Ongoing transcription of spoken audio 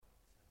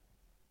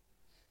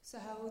So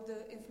how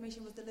the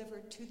information was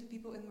delivered to the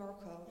people in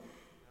Morocco?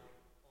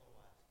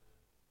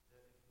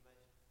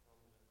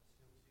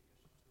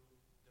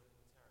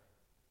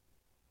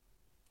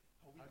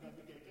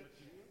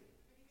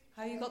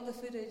 How you got the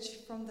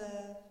footage from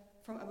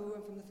Abu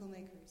and from the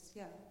filmmakers,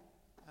 yeah.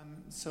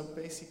 So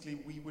basically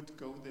we would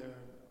go there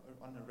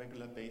on a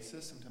regular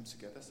basis, sometimes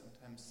together,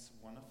 sometimes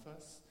one of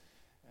us,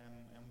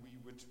 and we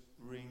would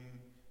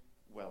bring,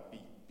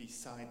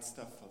 besides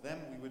stuff for them,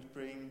 we would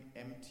bring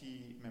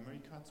empty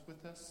memory cards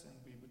with us, and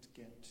we would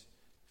get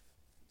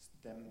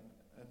them,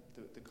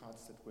 the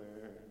cards that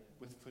were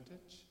with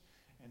footage,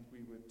 and we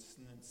would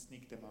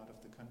sneak them out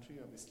of the country.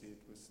 Obviously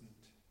it wasn't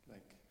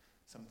like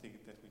something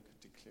that we could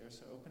declare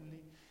so openly.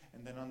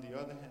 And then on the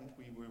other hand,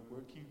 we were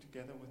working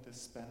together with a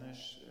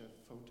Spanish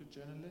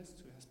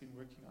photojournalist who has been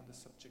working on the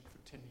subject for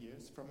 10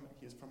 years.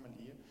 He is from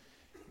Aliyah.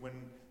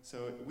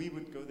 So we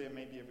would go there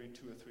maybe every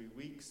 2 or 3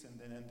 weeks, and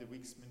then in the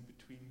weeks in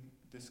between,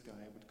 this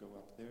guy would go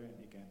up there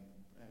and again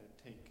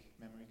take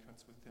memory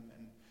cards with him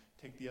and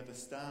take the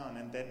others down.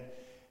 And then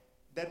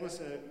that was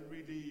a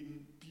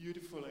really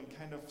beautiful and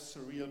kind of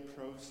surreal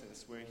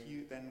process where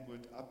he then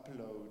would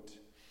upload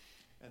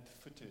the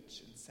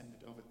footage and send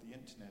it over the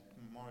internet.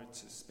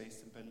 Moritz is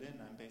based in Berlin,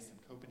 I'm based in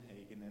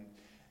Copenhagen, and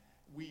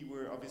we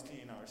were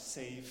obviously in our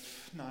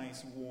safe,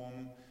 nice,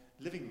 warm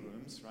living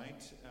rooms,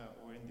 right,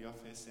 or in the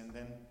office, and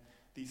then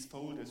these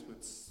folders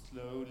would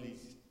slowly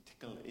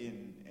trickle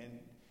in,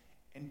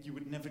 and you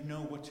would never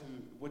know what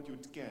you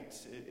would get.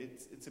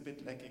 It's a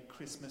bit like a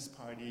Christmas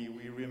party.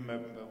 We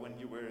remember when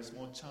you were a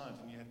small child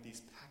and you had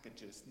these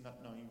packages,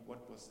 not knowing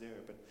what was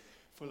there, but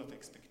full of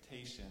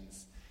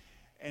expectations.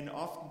 And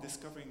often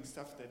discovering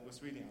stuff that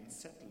was really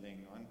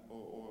unsettling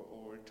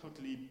or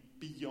totally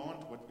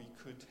beyond what we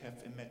could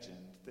have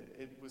imagined.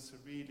 It was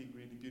a really,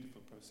 really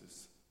beautiful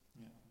process.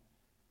 Yeah.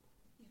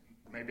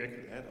 Maybe I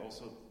could add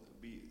also,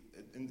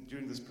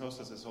 during this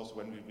process is also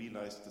when we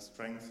realized the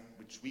strength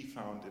which we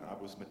found in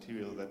Abu's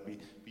material, that we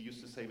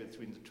used to say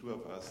between the two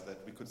of us that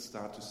we could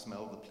start to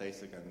smell the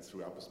place again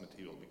through Abu's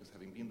material, because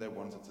having been there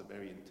once, it's a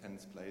very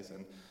intense place,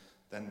 and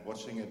then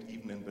watching it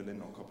even in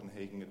Berlin or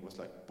Copenhagen, it was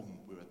like, boom,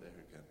 we were there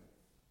again.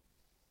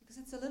 Because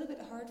it's a little bit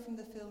hard from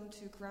the film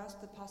to grasp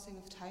the passing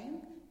of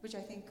time, which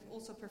I think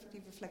also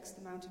perfectly reflects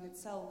the mountain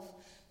itself.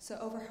 So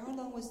over how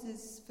long was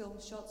this film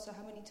shot? So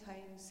how many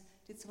times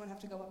did someone have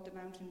to go up the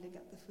mountain to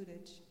get the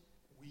footage?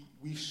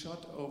 We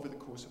shot over the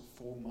course of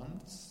 4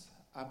 months.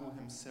 Abu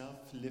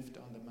himself lived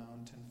on the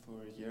mountain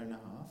for a year and a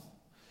half.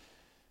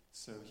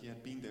 So he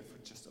had been there for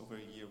just over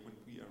a year when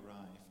we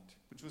arrived,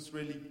 which was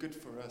really good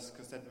for us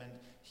because that meant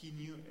he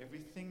knew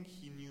everything,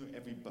 he knew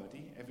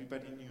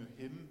everybody knew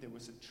him, there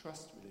was a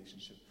trust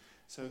relationship.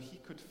 So he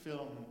could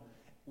film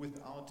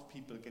without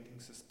people getting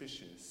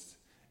suspicious,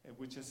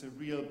 which is a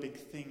real big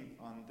thing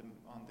on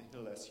the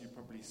hill, as you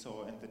probably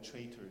saw in the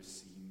traitor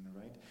scene,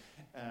 right?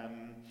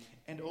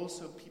 And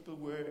also people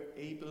were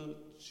able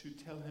to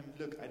tell him,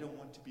 look, I don't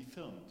want to be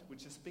filmed,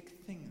 which is a big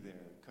thing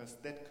there, because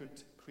that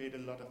could create a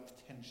lot of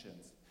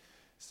tensions.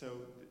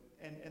 So,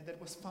 and that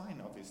was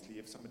fine, obviously,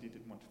 if somebody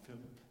didn't want to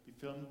be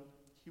filmed,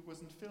 he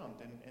wasn't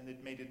filmed, and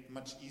it made it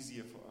much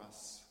easier for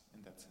us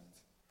in that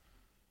sense.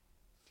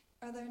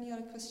 Are there any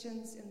other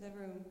questions in the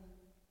room?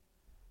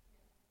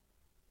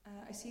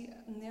 I see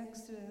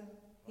next to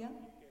yeah?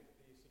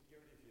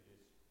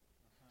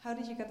 How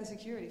did you get the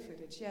security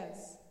footage?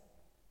 Yes.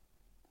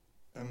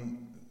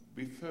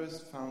 We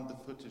first found the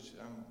footage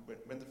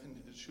when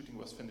the shooting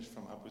was finished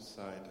from Abu's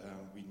side.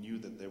 We knew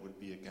that there would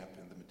be a gap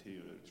in the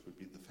material, which would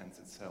be the fence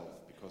itself,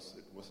 because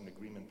it was an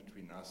agreement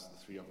between us, the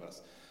three of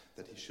us,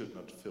 that he should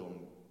not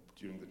film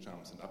during the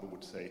jumps. And Abu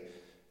would say,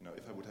 you know,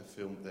 if I would have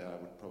filmed there, I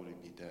would probably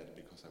be dead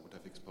because I would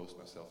have exposed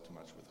myself too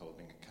much with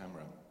holding a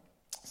camera.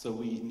 So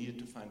we needed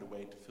to find a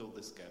way to fill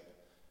this gap,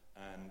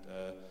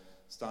 and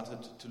started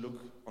to look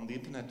on the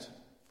internet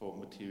for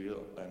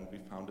material, and we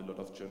found a lot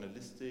of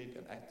journalistic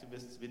and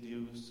activist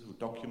videos who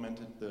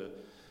documented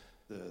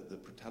the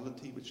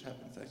brutality which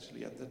happens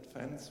actually at that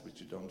fence, which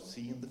you don't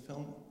see in the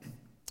film.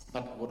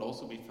 But what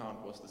also we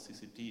found was the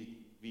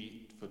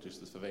CCTV footage,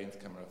 the surveillance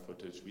camera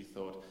footage, we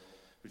thought,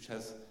 which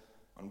has,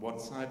 on one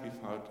side we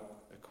found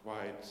a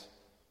quite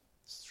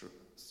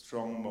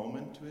strong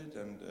moment to it,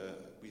 and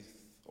we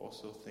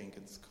also think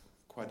it's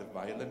quite a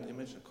violent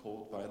image, a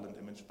cold, violent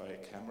image by a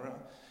camera,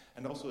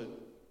 and also it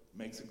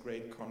makes a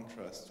great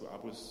contrast to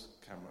Abu's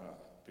camera,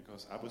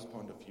 because Abu's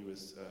point of view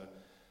is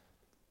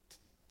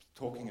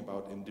talking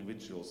about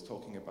individuals,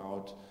 talking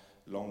about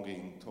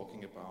longing,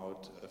 talking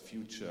about a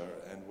future,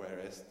 and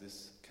whereas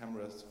this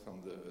cameras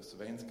from the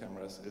surveillance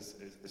cameras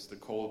is the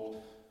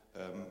cold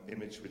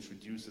image which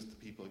reduces the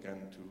people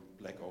again to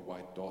black or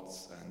white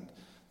dots, and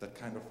that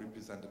kind of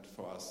represented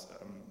for us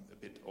a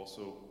bit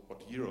also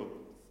what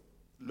Europe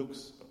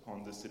looks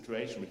upon this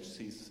situation, which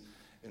sees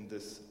in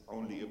this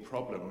only a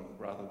problem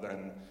rather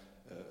than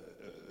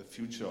a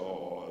future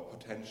or a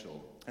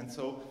potential. And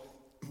so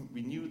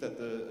we knew that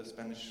the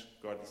Spanish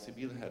Guardia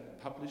Civil had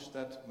published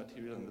that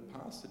material in the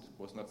past. It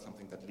was not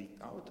something that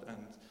leaked out,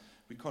 and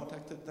we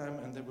contacted them,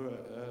 and they were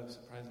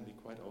surprisingly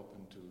quite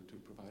open to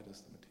provide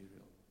us the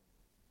material.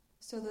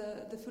 So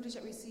the footage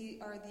that we see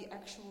are the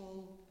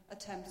actual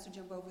attempts to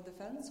jump over the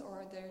fence, or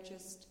are they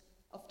just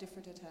of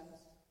different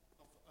attempts?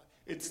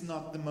 It's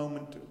not the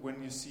moment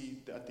when you see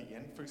at the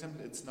end, for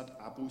example, it's not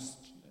Abu's,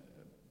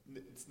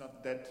 it's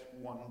not that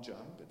one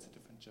jump, it's a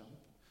different jump,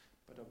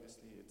 but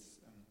obviously it's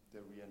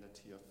the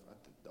reality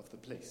of the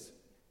place.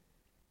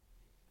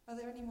 Are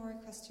there any more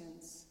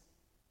questions?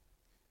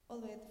 All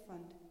the way at the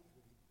front.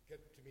 Did he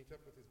get to meet up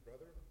with his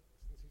brother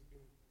since he's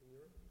been in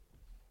Europe?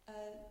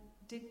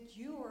 Did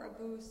you or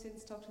Abu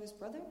since talk to his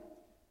brother?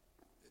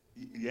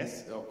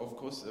 Yes, of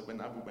course. When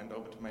Abu went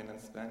over to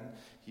mainland Spain,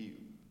 he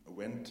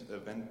went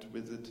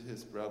visit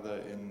his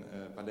brother in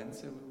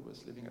Valencia, who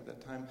was living at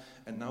that time,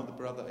 and now the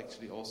brother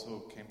actually also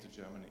came to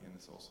Germany and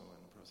is also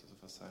in the process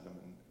of asylum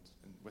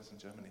in Western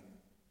Germany.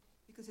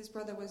 Because his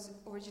brother was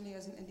originally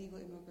as an illegal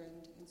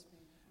immigrant in Spain.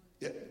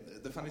 Yeah,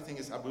 the funny thing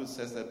is Abu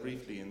says that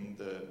briefly in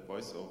the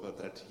voiceover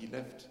that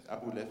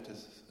Abu left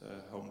his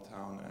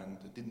hometown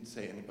and didn't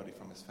say anybody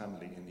from his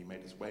family, and he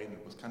made his way, and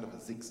it was kind of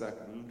a zigzag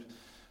route,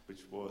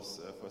 which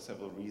was for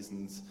several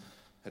reasons,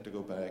 had to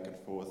go back and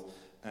forth.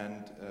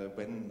 And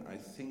when I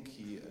think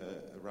he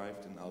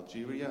arrived in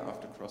Algeria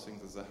after crossing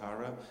the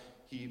Sahara,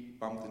 he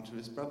bumped into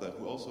his brother,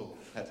 who also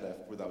had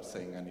left without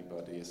saying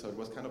anybody. So it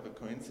was kind of a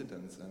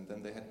coincidence. And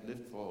then they had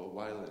lived for a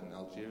while in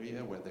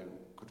Algeria, where they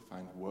could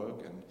find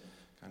work and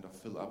kind of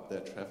fill up their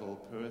travel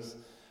purse.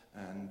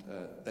 And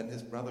then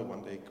his brother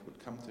one day would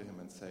come to him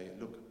and say,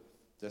 look,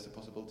 there's a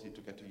possibility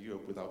to get to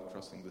Europe without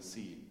crossing the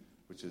sea,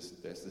 which is,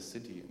 there's the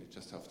city, and you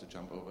just have to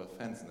jump over a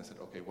fence. And I said,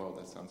 okay, wow,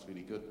 that sounds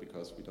really good,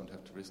 because we don't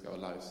have to risk our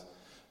lives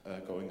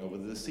going over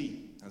the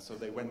sea. And so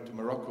they went to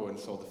Morocco and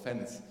saw the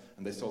fence,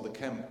 and they saw the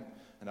camp.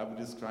 And Abu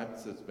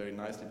described it very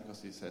nicely, because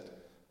he said,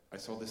 I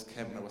saw this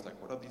camp and I was like,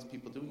 what are these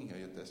people doing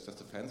here? There's just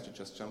a fence to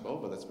just jump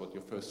over. That's what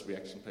your first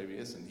reaction probably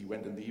is. And he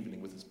went in the evening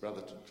with his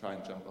brother to try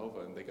and jump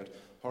over, and they got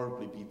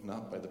horribly beaten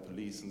up by the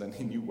police. And then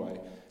he knew why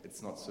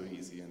it's not so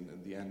easy. And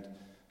in the end,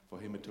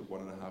 for him it took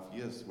 1.5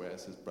 years,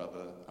 whereas his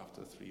brother,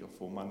 after 3 or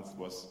 4 months,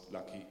 was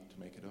lucky to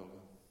make it over.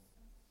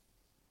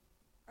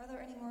 Are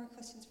there any more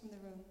questions from the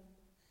room?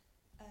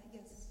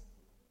 Yes.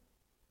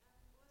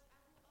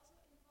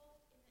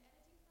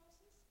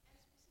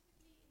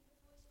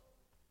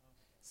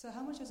 So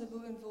how much is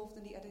Abu involved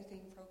in the editing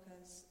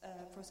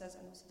process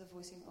and also the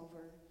voicing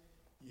over?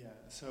 Yeah,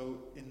 so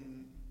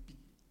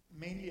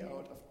mainly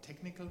out of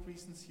technical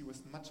reasons, he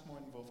was much more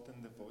involved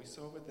in the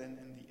voiceover than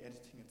in the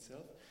editing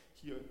itself.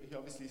 He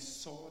obviously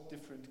saw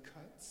different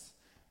cuts,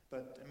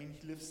 but I mean,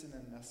 he lives in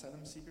an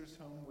asylum seeker's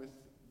home with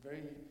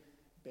very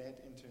bad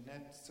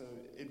internet, so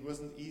it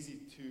wasn't easy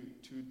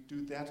to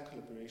do that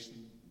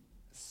collaboration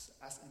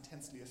as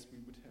intensely as we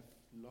would have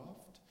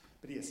loved.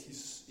 But yes,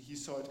 he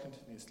saw it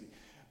continuously.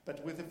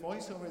 But with the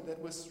voiceover,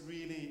 that was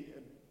really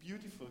a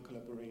beautiful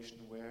collaboration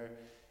where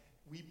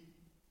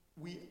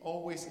we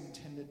always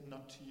intended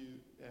not to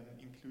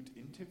include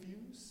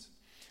interviews.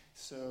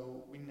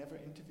 So we never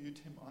interviewed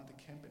him on the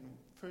camp. And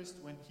first,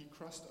 when he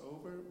crossed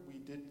over, we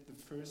did the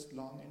first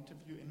long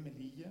interview in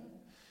Melilla,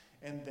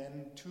 and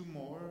then 2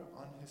 more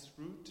on his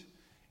route.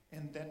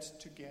 And that,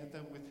 together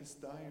with his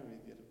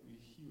diary that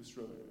he was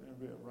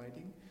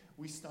writing,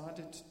 we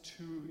started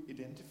to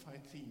identify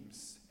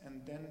themes.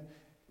 And then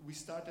we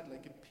started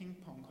like a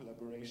ping-pong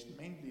collaboration,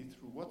 mainly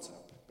through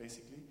WhatsApp,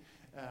 basically,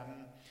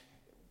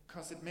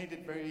 because it made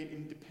it very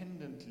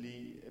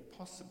independently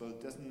possible.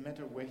 It doesn't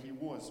matter where he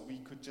was, we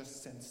could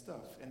just send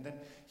stuff. And then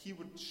he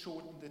would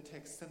shorten the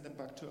text, send them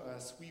back to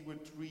us. We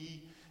would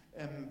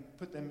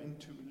put them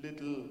into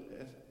little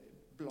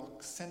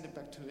blocks, send it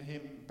back to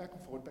him, back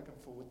and forth, back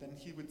and forth. Then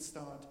he would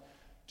start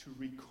to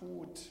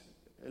record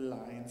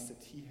lines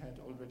that he had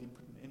already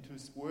put into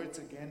his words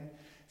again,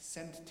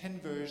 sent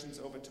 10 versions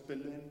over to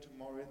Berlin, to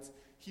Moritz.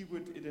 He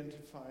would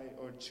identify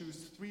or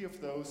choose 3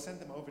 of those, send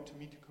them over to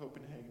me to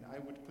Copenhagen. I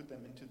would put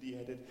them into the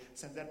edit,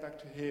 send that back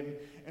to him.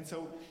 And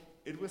so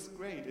it was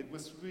great. It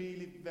was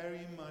really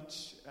very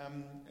much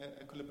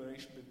a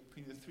collaboration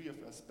between the 3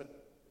 of us,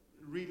 but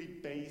really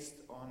based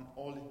on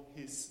all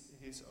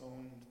his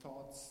own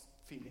thoughts,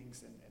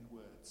 feelings, and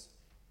words.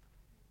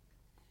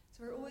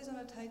 So we're always on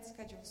a tight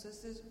schedule, so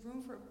there's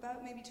room for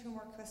about maybe 2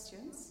 more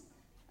questions.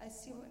 I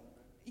see one.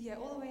 Yeah,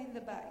 all the way in the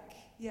back.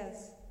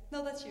 Yes.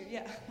 No, that's you,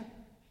 yeah.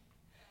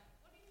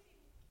 What do you think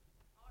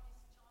are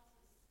his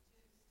chances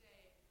to get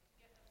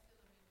a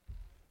film in?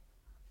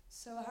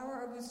 So how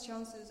are Abu's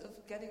chances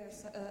of getting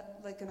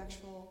like an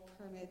actual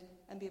permit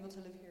and be able to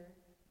live here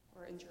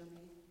or in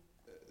Germany?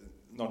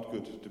 Not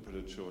good, to put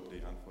it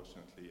shortly,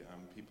 unfortunately.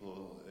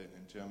 People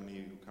in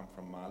Germany who come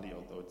from Mali,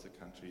 although it's a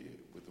country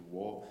with a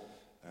war,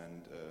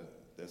 and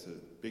there's a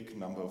big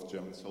number of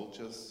German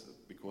soldiers.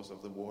 Because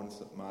of the war in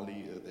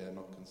Mali, they are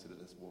not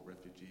considered as war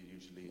refugees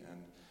usually,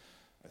 and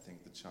I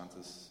think the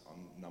chances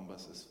on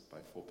numbers is by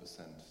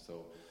 4%.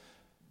 So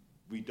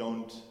we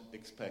don't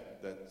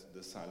expect that the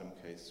asylum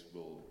case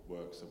will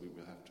work, so we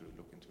will have to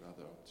look into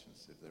other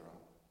options if there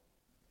are.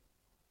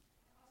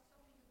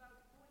 Something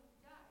about the boy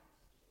who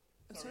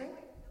died. Sorry?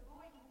 The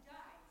boy who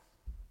died.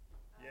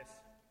 Yes.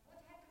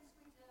 What happens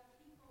with the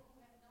people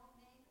who have no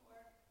name, or,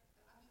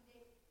 I mean, they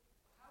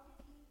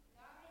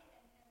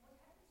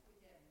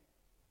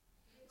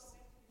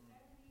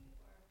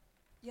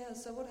Yeah,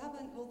 so what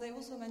happened, well, they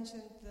also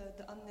mentioned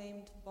the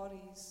unnamed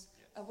bodies.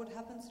 Yes. What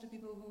happens to the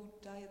people who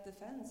die at the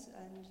fence?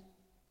 And,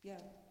 yeah.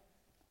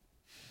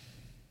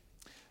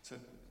 So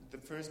the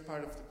first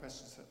part of the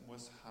question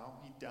was how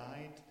he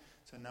died.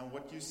 So now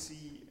what you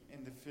see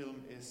in the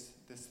film is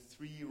there's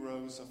 3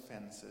 rows of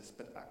fences,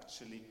 but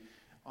actually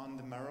on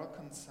the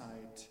Moroccan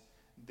side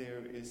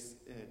there is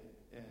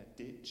a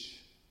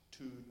ditch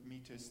 2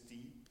 meters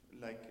deep,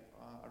 like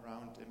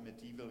around a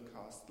medieval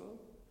castle.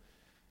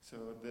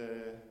 So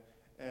the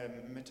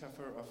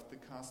metaphor of the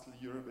castle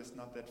Europe is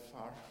not that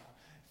far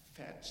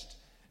fetched.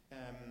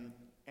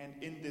 And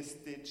in this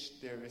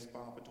ditch there is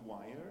barbed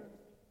wire,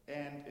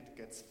 and it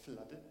gets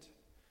flooded.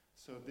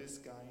 So this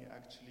guy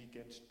actually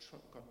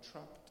got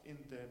trapped in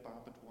the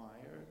barbed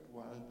wire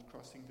while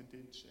crossing the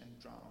ditch and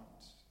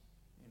drowned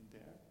in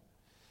there.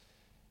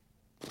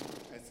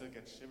 I still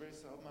get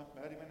shivers out my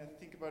body when I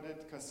think about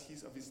it, because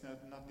he's obviously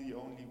not the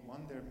only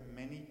one. There are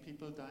many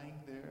people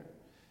dying there.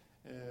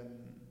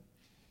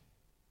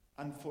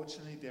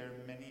 Unfortunately, there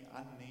are many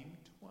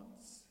unnamed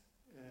ones,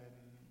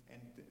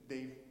 and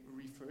they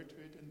refer to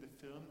it in the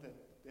film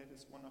that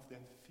is one of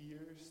their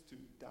fears, to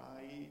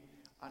die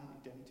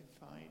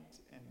unidentified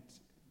and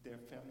their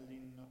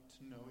family not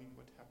knowing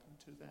what happened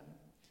to them.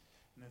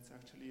 And it's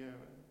actually a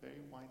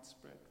very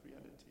widespread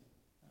reality.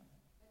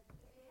 But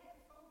they had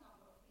a phone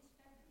number of his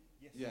family.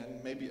 Yes. Yeah,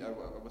 and maybe I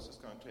was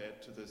just going to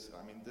add to this.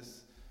 I mean,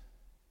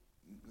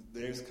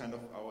 there's kind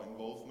of our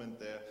involvement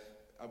there.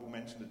 Abu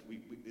mentioned it.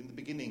 We in the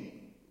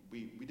beginning,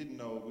 we didn't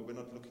know, we were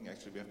not looking,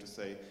 actually, we have to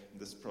say, in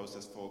this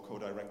process for a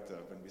co-director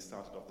when we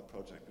started off the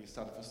project. We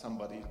started for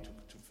somebody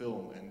to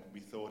film, and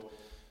we thought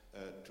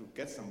to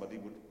get somebody,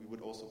 we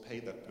would also pay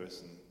that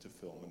person to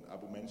film. And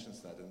Abu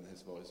mentions that in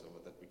his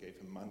voiceover, that we gave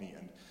him money.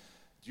 And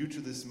due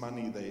to this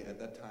money, they at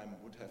that time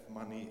would have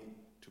money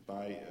to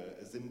buy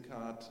a SIM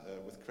card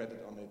with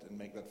credit on it and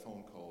make that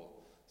phone call.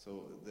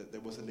 So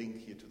there was a link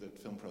here to the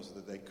film process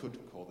that they could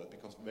call that,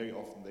 because very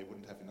often they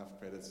wouldn't have enough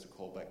credits to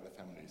call back their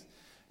families.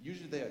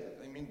 Usually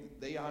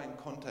they are in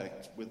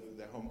contact with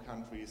their home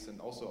countries, and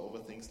also over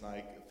things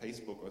like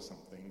Facebook or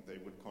something. They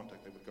would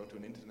go to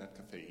an internet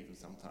cafe even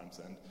sometimes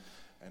and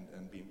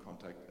be in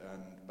contact.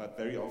 But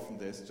very often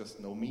there's just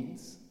no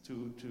means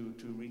to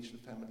reach the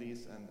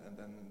families, and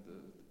then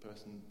the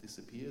person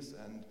disappears.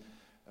 And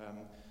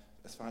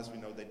as far as we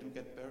know, they do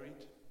get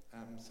buried.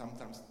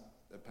 Sometimes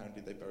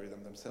apparently they bury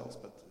them themselves,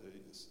 but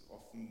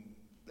often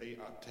they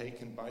are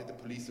taken by the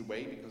police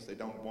away because they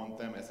don't want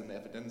them as an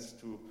evidence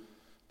to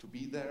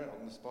be there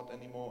on the spot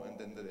anymore, and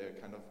then they're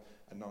kind of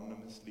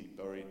anonymously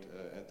buried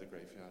at the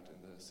graveyard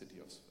in the city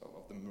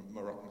of the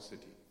Moroccan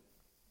city.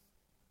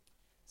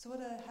 So what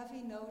a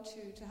heavy note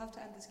to have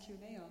to end this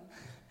Q&A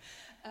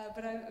on.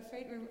 But I'm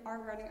afraid we are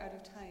running out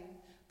of time.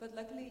 But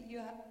luckily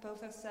you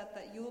both have said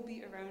that you will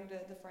be around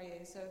the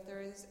foyer, so if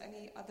there is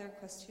any other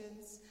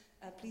questions,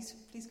 please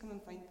come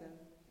and find them.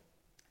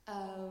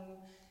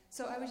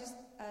 So I would just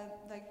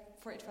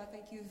for Itfa,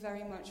 thank you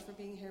very much for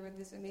being here with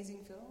this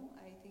amazing film.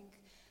 I think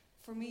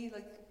for me,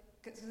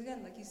 because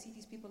again, you see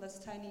these people as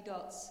tiny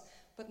dots,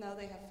 but now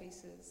they have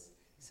faces.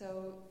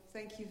 So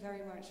thank you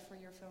very much for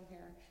your film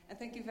here. And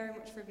thank you very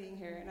much for being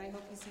here. And I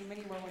hope you see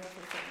many more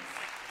wonderful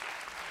films.